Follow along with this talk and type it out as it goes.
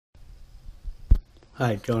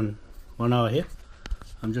Hi, John Wanoa here.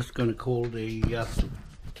 I'm just going to call the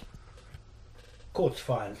courts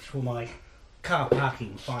fines for my car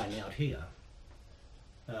parking fine out here.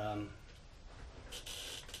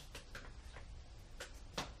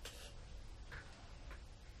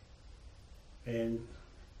 And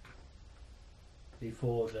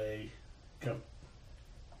before they jump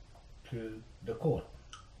to the court.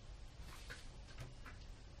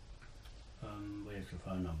 Where's the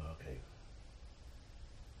phone number? Okay.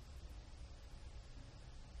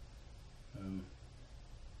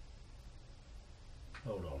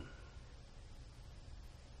 Hold on.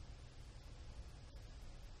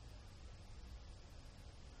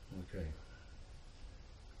 Okay.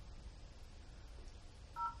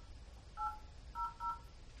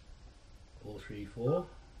 Four, 434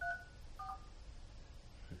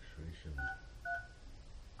 637.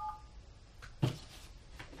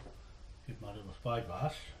 Get my little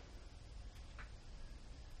spyglass.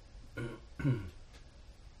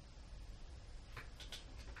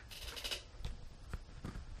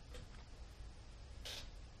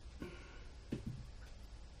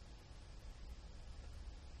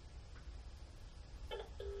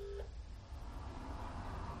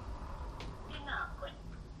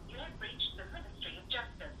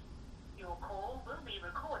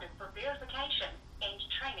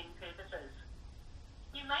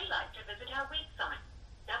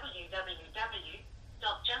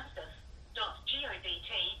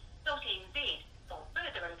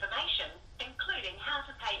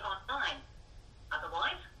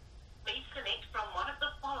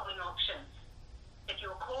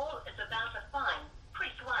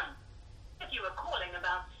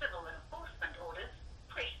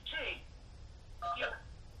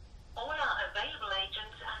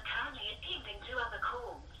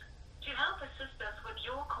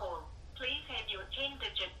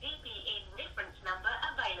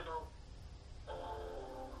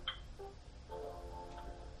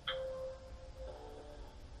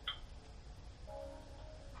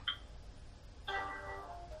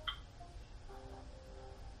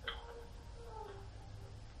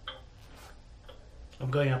 I'm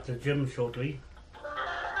going up to the gym shortly,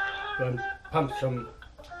 going to pump some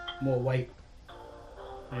more weight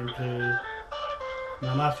into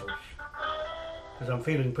my muscles, because I'm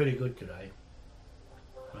feeling pretty good today.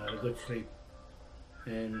 I had a good sleep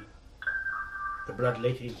and the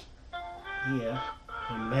bloodletting here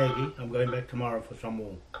and Maggie. I'm going back tomorrow for some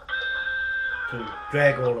more to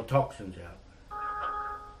drag all the toxins out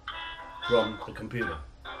from the computer.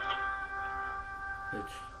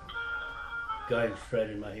 It's going straight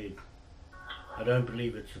in my head. I don't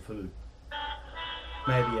believe it's the food.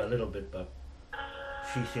 Maybe a little bit, but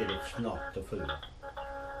she said it's not the food.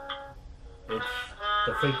 It's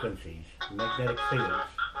the frequencies, magnetic fields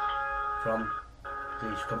from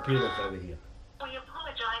these computers over here. We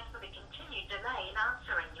apologise for the continued delay in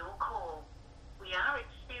answering your call. We are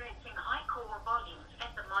experiencing high call volumes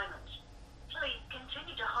at the moment. Please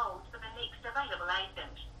continue to hold for the next available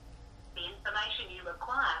agent. The information you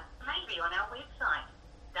require may be on our website,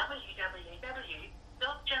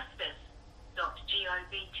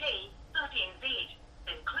 www.justice.govt.nz,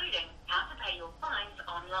 including how to pay your fines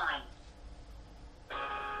online.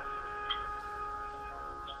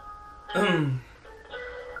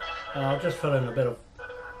 I'll just fill in a bit of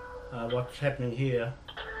what's happening here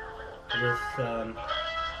with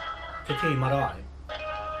Tii Marae,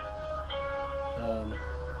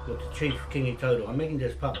 with the Chief Kingi Total. I'm making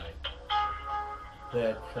this public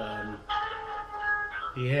that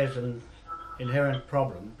he has an inherent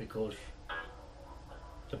problem because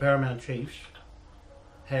the Paramount Chiefs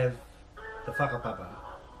have the whakapapa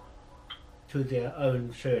to their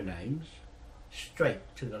own surnames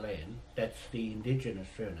straight to the land. That's the indigenous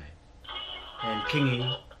surname, and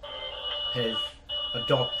Kingi has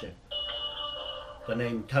adopted the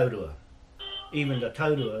name TAURUA. Even the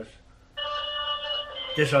TAURUAs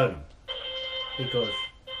disown him because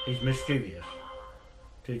he's mischievous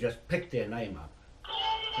to just pick their name up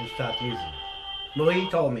and start using it. MOHI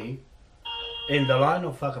told me in the line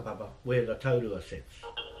of whakapapa where the TAURUA sits.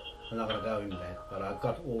 I'm not going to go into that, but I've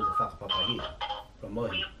got all the whakapapa here from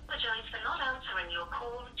MOHI. We apologise for not answering your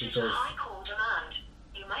call due to high call demand.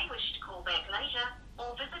 You may wish to call back later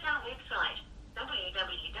or visit our website,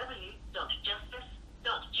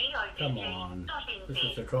 www.justice.govt.nz. Come on, this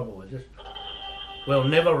is the trouble with this. We'll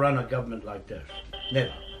never run a government like this.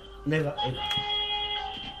 Never. Never, ever.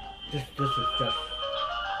 This is just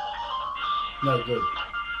no good.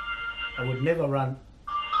 I would never run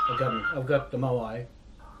a government. I've got the MOAI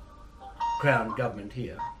CROWN government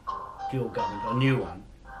here, dual government, a new one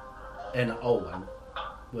and an old one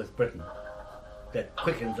with Britain. that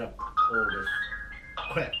quickens up all this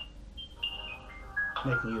crap,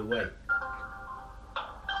 making you wait.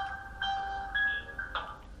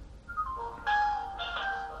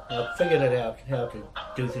 I've figured it out how to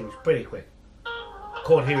do things pretty quick.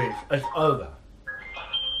 Court hearings, it's over.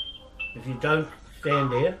 If you don't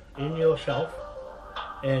stand there in yourself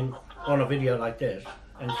and on a video like this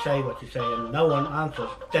and say what you say and no one answers,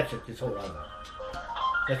 that's it, it's all over.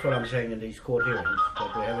 That's what I'm saying in these court hearings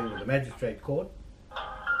that we're having with the magistrate court,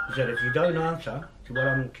 is that if you don't answer to what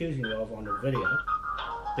I'm accusing you of on the video,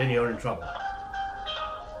 then you're in trouble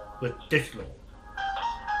with this law.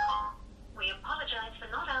 We apologise for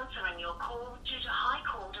not answering your call due to high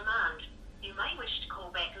call demand. You may wish to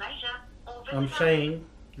call back later or visit I'm saying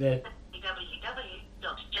that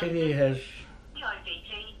Kingi has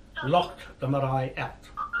locked the marae out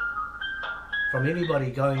from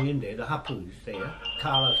anybody going in there. The HAPU's there,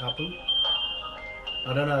 Carla's HAPU.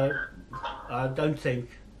 I don't know, I don't think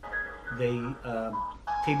the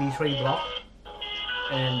TB3 block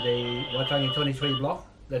and the Waitangi 23 block,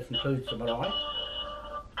 that includes the marae.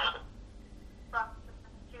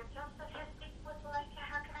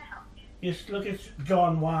 Yes, look, it's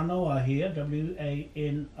John Wanoa here,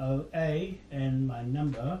 W-A-N-O-A, and my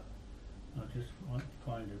number, I just want to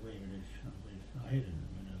find it where it is. I had it a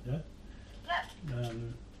minute ago. Yes.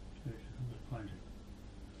 Find it.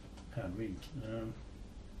 Can't read.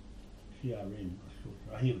 CRN.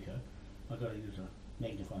 Right, here we go. I've got to use a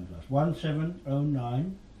magnifying glass.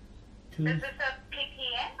 1709 2. Is this a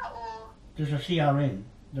PPN or? This is a CRN,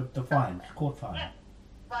 the fines, court fine. Yes.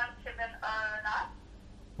 1709.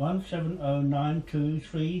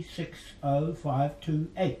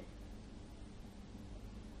 1709236058.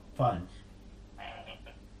 Fines.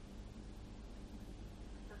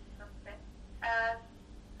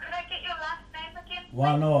 Could I get your last name again?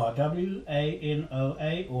 Wanoa,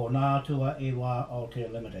 W-A-N-O-A, or Ngā Tua Iwa Aotea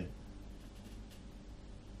Limited.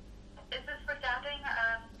 Is this regarding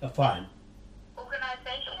a fine.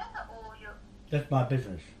 Organisation or your? That's my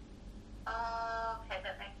business. Oh, okay,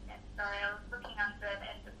 that makes sense. Sorry, I was looking under an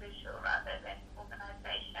individual rather than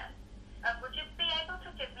organisation. Would you be able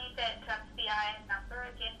to give me that CI number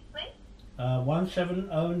again, please?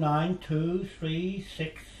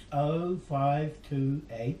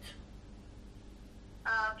 1709236058.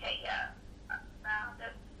 Okay, yeah. Found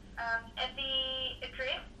it. And the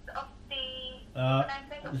address of the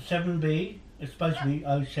organisation? 7B, it's supposed to be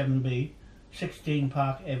 07B, 16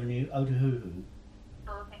 Park Avenue, Otahuhu.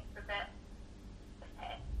 Oh, thanks for that.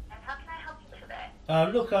 Okay. And how can I help you today?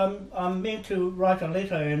 Look, I'm meant to write a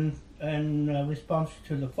letter in response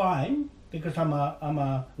to the fine, because I'm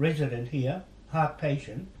a resident here, heart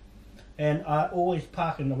patient, and I always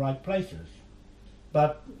park in the right places.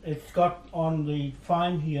 But it's got on the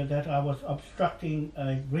fine here that I was obstructing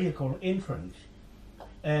a vehicle entrance,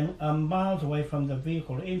 and I'm miles away from the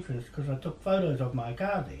vehicle entrance because I took photos of my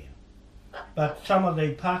car there. But some of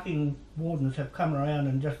the parking wardens have come around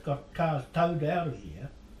and just got cars towed out of here,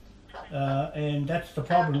 and that's the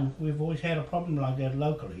problem. We've always had a problem like that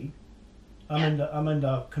locally. I'm in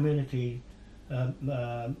the community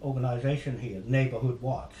organisation here, Neighbourhood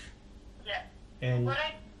Watch. Yeah. And what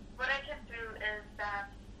I can do is,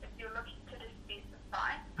 if you're looking to dispute the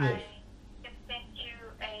fine, yes. I can send you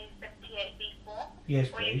a 58B form. Yes,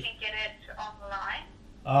 or please. you can get it online.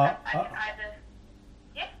 I can either.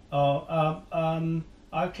 Yes.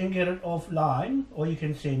 I can get it offline, or you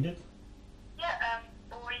can send it. Yeah.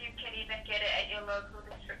 Or you can even get it at your local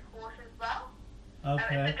district court as well.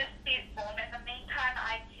 Okay. It's a dispute form. In the meantime,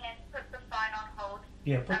 I can put the fine on hold.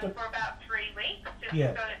 Yeah, for about 3 weeks, just so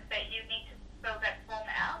that you need to fill that form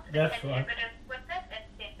out. That's and right. evidence with it and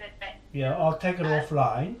send it back. Yeah, I'll take it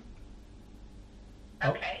offline.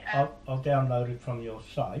 Okay. I'll download it from your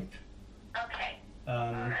site. Okay.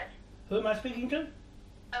 Alright. Who am I speaking to?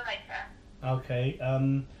 Later. Okay.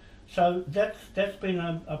 So that's been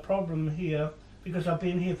a problem here because I've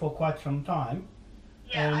been here for quite some time.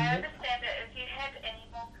 Yeah, I understand that if you had any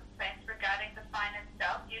more complaints regarding the fine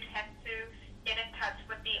itself, you'd have to get in touch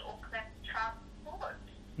with the Auckland Transport,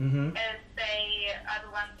 as they are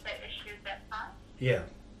the ones that issued that fine. Yeah.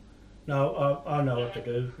 No, I know what to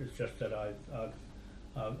do. It's just that I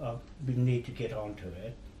need to get onto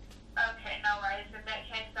it. Okay, no worries. In that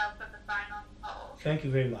case, I'll put the fine on hold. Thank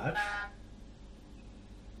you very much.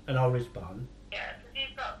 And I'll respond. Yeah, because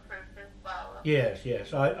you've got proof as well. Yes.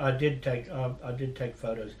 I did take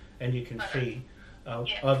photos, and you can see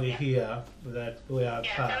over here that we are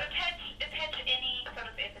parked. So attach any sort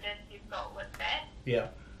of evidence you've got with that. Yeah.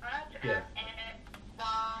 Right. Yeah. And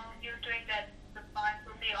while you're doing that, the fine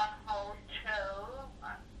will be on hold till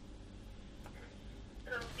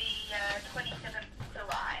the 27th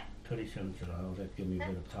 27th July. Will that give me a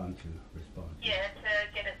bit of time to respond? Yeah, to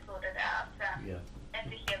get it sorted out. Yeah. And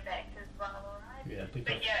to hear back as well, alright? Yeah,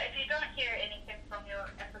 because But yeah, if you don't hear anything from your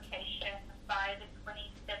application by the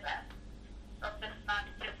 27th of this month,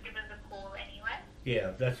 just give us a call anyway.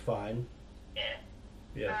 yeah, that's fine. Yeah.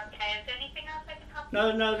 Yeah. Okay, is there anything else I can help you?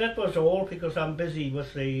 No, that was all because I'm busy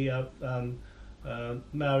with the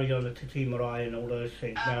Maori on the Tii Marae and all those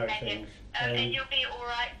things, Maori Okay, things. and you'll be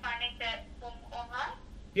alright finding that form online?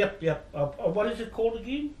 Yep. What is it called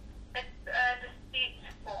again? It's dispute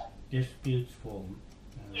form. Disputes form.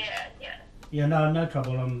 Yeah. Yeah, no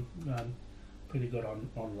trouble. I'm pretty good on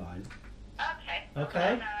online. Okay.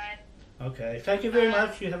 Okay. Alright. Okay. Thank you very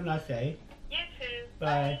much. You have a nice day. You too.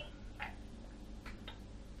 Bye.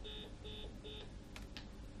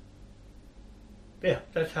 Yeah,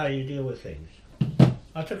 that's how you deal with things.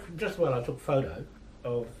 I took photo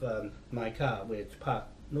of my car where it's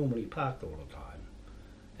normally parked all the time,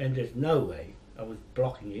 and there's no way I was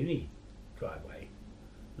blocking any driveway.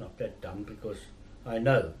 Not that dumb, because I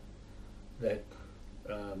know that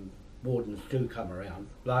wardens do come around.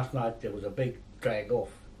 Last night there was a big drag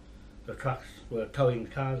off. The trucks were towing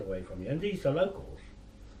cars away from you, and these are locals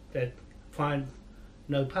that find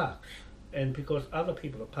no parks, and because other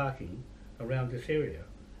people are parking around this area,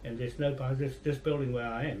 and there's no park. This building where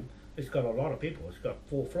I am, it's got a lot of people. It's got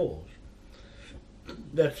 4 floors.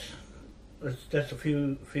 That's a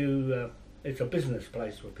few. It's a business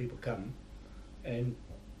place where people come and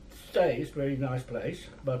stay. It's a very nice place,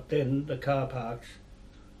 but then the car parks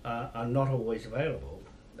are not always available,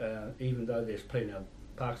 even though there's plenty of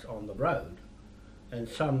parks on the road, and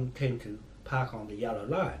some tend to park on the yellow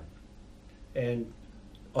line. And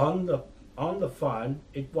on the fine,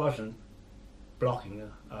 it wasn't blocking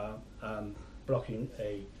a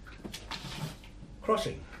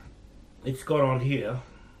crossing. It's got on here,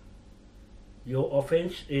 your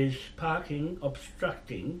offence is parking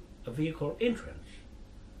obstructing a vehicle entrance.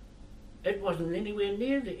 It wasn't anywhere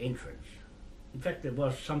near the entrance. In fact, there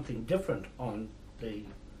was something different on the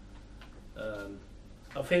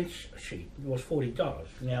offence sheet. It was $40.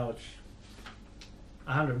 Now it's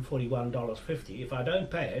 $141.50. If I don't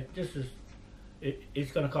pay it,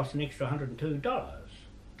 it's going to cost an extra $102.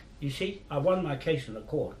 You see, I won my case in the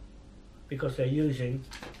court because they're using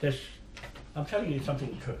this. I'm telling you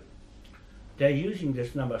something true. They're using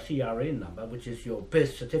this number, CRN number, which is your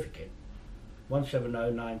birth certificate,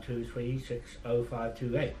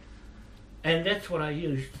 17092360528, and that's what I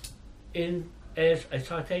used as a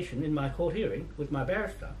citation in my court hearing with my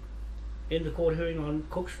barrister in the court hearing on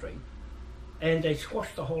Cook Street, and they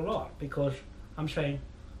squashed the whole lot because I'm saying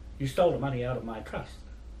you stole the money out of my trust,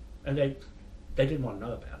 and they didn't want to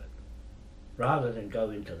know about it. Rather than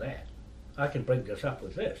go into that, I can bring this up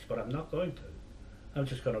with this, but I'm not going to. I'm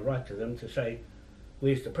just going to write to them to say,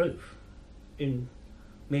 where's the proof in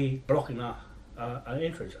me blocking an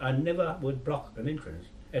entrance? I never would block an entrance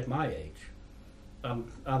at my age. I'm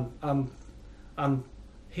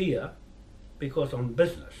here because I'm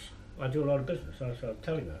business. I do a lot of business. So I'm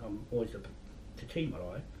telling you, I'm always to Tii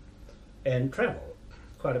Marae and travel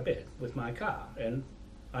quite a bit with my car, and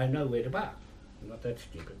I know where to park. I'm not that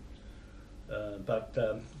stupid. But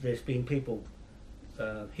there's been people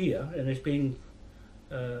here, and there's been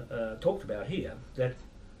talked about here, that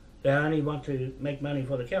they only want to make money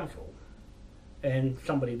for the council, and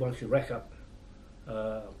somebody wants to rack up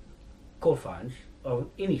court fines of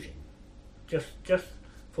anything, just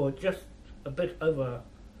for a bit over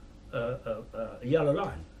a yellow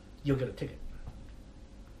line, you'll get a ticket.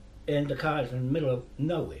 And the car is in the middle of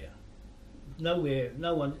nowhere. No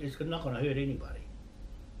one is not going to hurt anybody.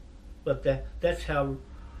 But that's how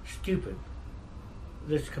stupid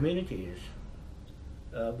this community is,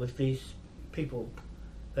 with these people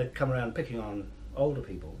that come around picking on older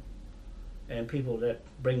people and people that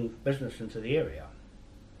bring business into the area.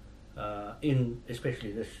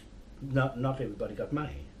 Especially this, not everybody got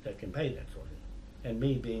money that can pay that sort of thing. And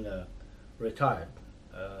me being a retired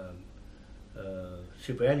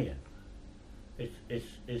superannuation, this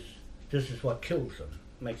is what kills them,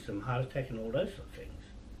 makes them heart attack and all those sort of things.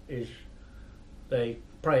 Is they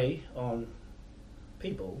prey on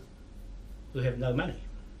people who have no money.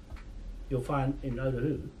 You'll find in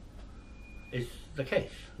Otahu is the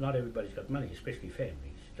case. Not everybody's got money, especially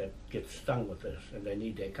families that get stung with this and they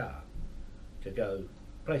need their car to go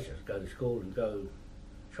places, go to school and go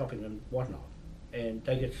shopping and whatnot, and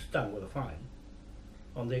they get stung with a fine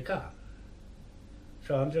on their car.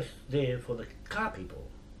 So I'm just there for the car people,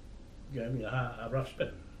 a rough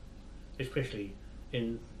spin, especially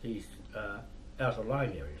in these outer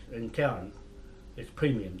lying areas. In town, it's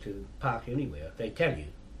premium to park anywhere. They tell you,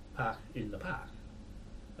 park in the park.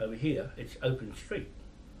 Over here, it's open street.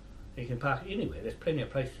 You can park anywhere. There's plenty of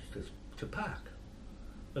places to park.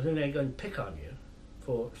 But then they're going to pick on you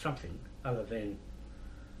for something other than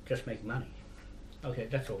just make money. Okay,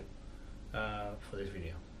 that's all for this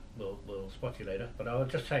video. We'll spot you later. But I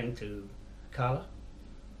was just saying to Carla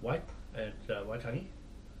White at Waitangi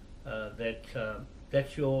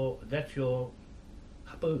that's your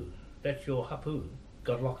HAPU. That's your HAPU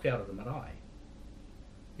got locked out of the marae.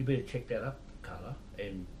 You better check that up, Carla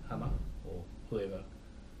and Hama or whoever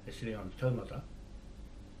is sitting on the taumata.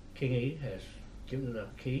 Kingi has given the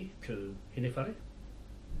key to Hinewhare,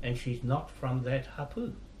 and she's not from that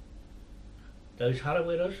HAPU. Those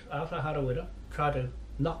haraweras, after Harawera, tried to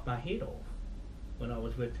knock my head off when I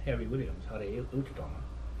was with Harry Williams, Hare Ututaonga,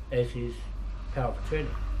 as his power of attorney.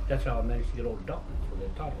 That's how I managed to get all the documents for their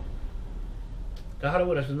title. The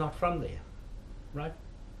haraweras are not from there, right?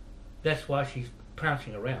 That's why she's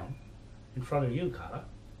prancing around in front of you, Carla.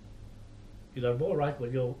 You got more right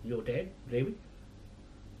with your dad, Revi,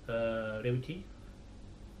 Reviti,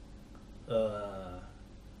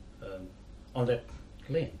 on that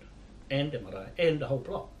land, and the marae, and the whole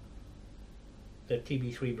block. The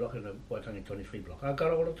TB3 block and the Waitangi 23 block. I've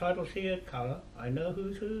got all the titles here, Carla. I know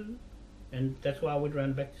who's who. And that's why I went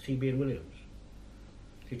round back to CB and Williams.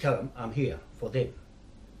 To tell them I'm here for them.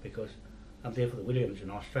 Because I'm there for the Williams in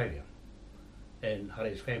Australia. And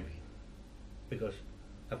Hare's family. Because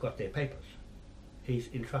I've got their papers. He's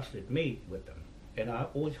entrusted me with them. And I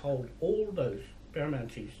always hold all those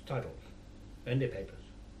Paramount's titles and their papers.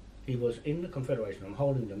 He was in the Confederation. I'm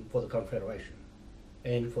holding them for the Confederation.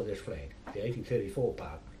 And for this flag. The 1834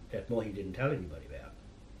 part that Mohi didn't tell anybody about.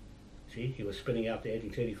 See, he was spinning out the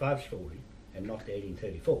 1835 story and not the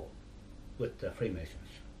 1834 with the Freemasons.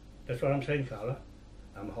 That's what I'm saying, Carla.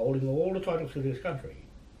 I'm holding all the titles to this country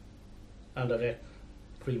under that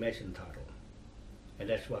Freemason title. And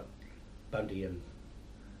that's what Bundy and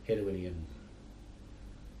Hedewini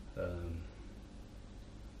and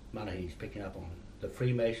Manahi's picking up on. The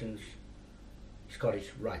Freemasons,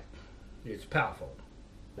 Scottish Rite. It's powerful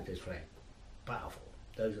with this flag. Powerful.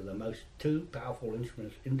 Those are the two powerful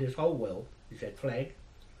instruments in this whole world, is that flag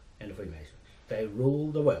and the Freemasons. They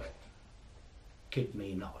rule the world. Kid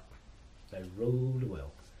me not. They rule the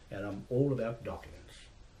world. And I'm all about documents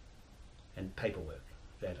and paperwork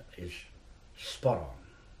that is spot on.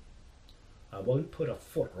 I won't put a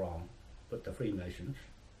foot wrong with the Freemasons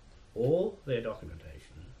or their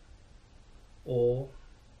documentation or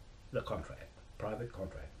the contract, private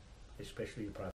contract, especially the private